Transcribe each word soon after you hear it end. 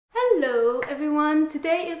Hello everyone,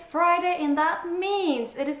 today is Friday and that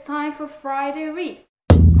means it is time for Friday Read.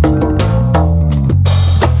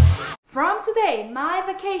 From today, my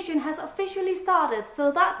vacation has officially started,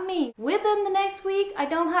 so that means within the next week I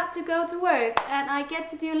don't have to go to work and I get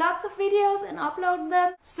to do lots of videos and upload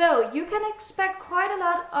them. So you can expect quite a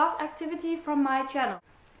lot of activity from my channel.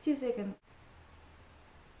 2 seconds.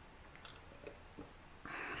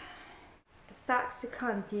 Faxe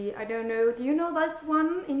Kondi, I don't know. Do you know that's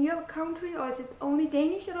one in your country or is it only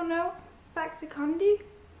Danish? I don't know. Faxe Kondi?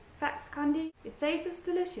 Faxe Kondi. It tastes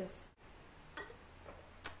delicious.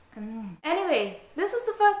 Anyway, this is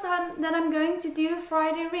the first time that I'm going to do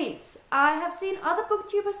Friday Reads. I have seen other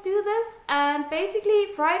booktubers do this, and basically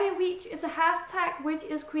Friday Reads is a hashtag which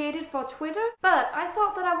is created for Twitter, but I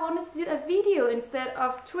thought that I wanted to do a video instead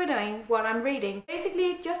of twittering what I'm reading.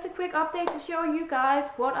 Basically just a quick update to show you guys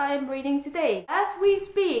what I am reading today. As we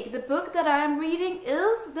speak, the book that I am reading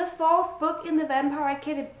is the fourth book in the Vampire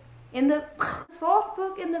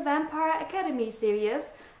Academy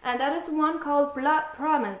series, and that is the one called Blood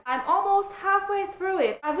Promise. I'm almost halfway through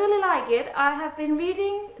it. I really like it. I have been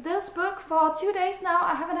reading this book for 2 days now.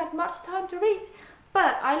 I haven't had much time to read,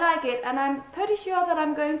 but I like it and I'm pretty sure that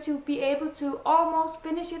I'm going to be able to almost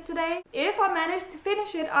finish it today. If I manage to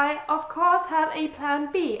finish it, I of course have a plan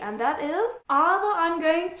B, and that is either I'm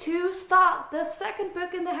going to start the second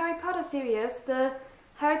book in the Harry Potter series, the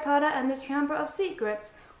Harry Potter and the Chamber of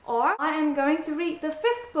Secrets, or I am going to read the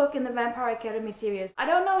fifth book in the Vampire Academy series. I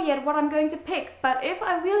don't know yet what I'm going to pick, but if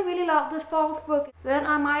I really love the fourth book, then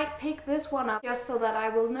I might pick this one up just so that I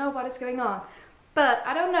will know what is going on. But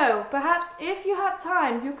I don't know, perhaps if you have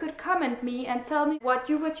time you could comment me and tell me what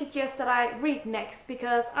you would suggest that I read next,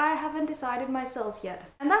 because I haven't decided myself yet.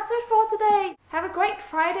 And that's it for today. Have a great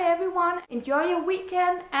Friday everyone, enjoy your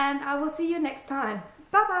weekend, and I will see you next time.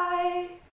 Bye bye!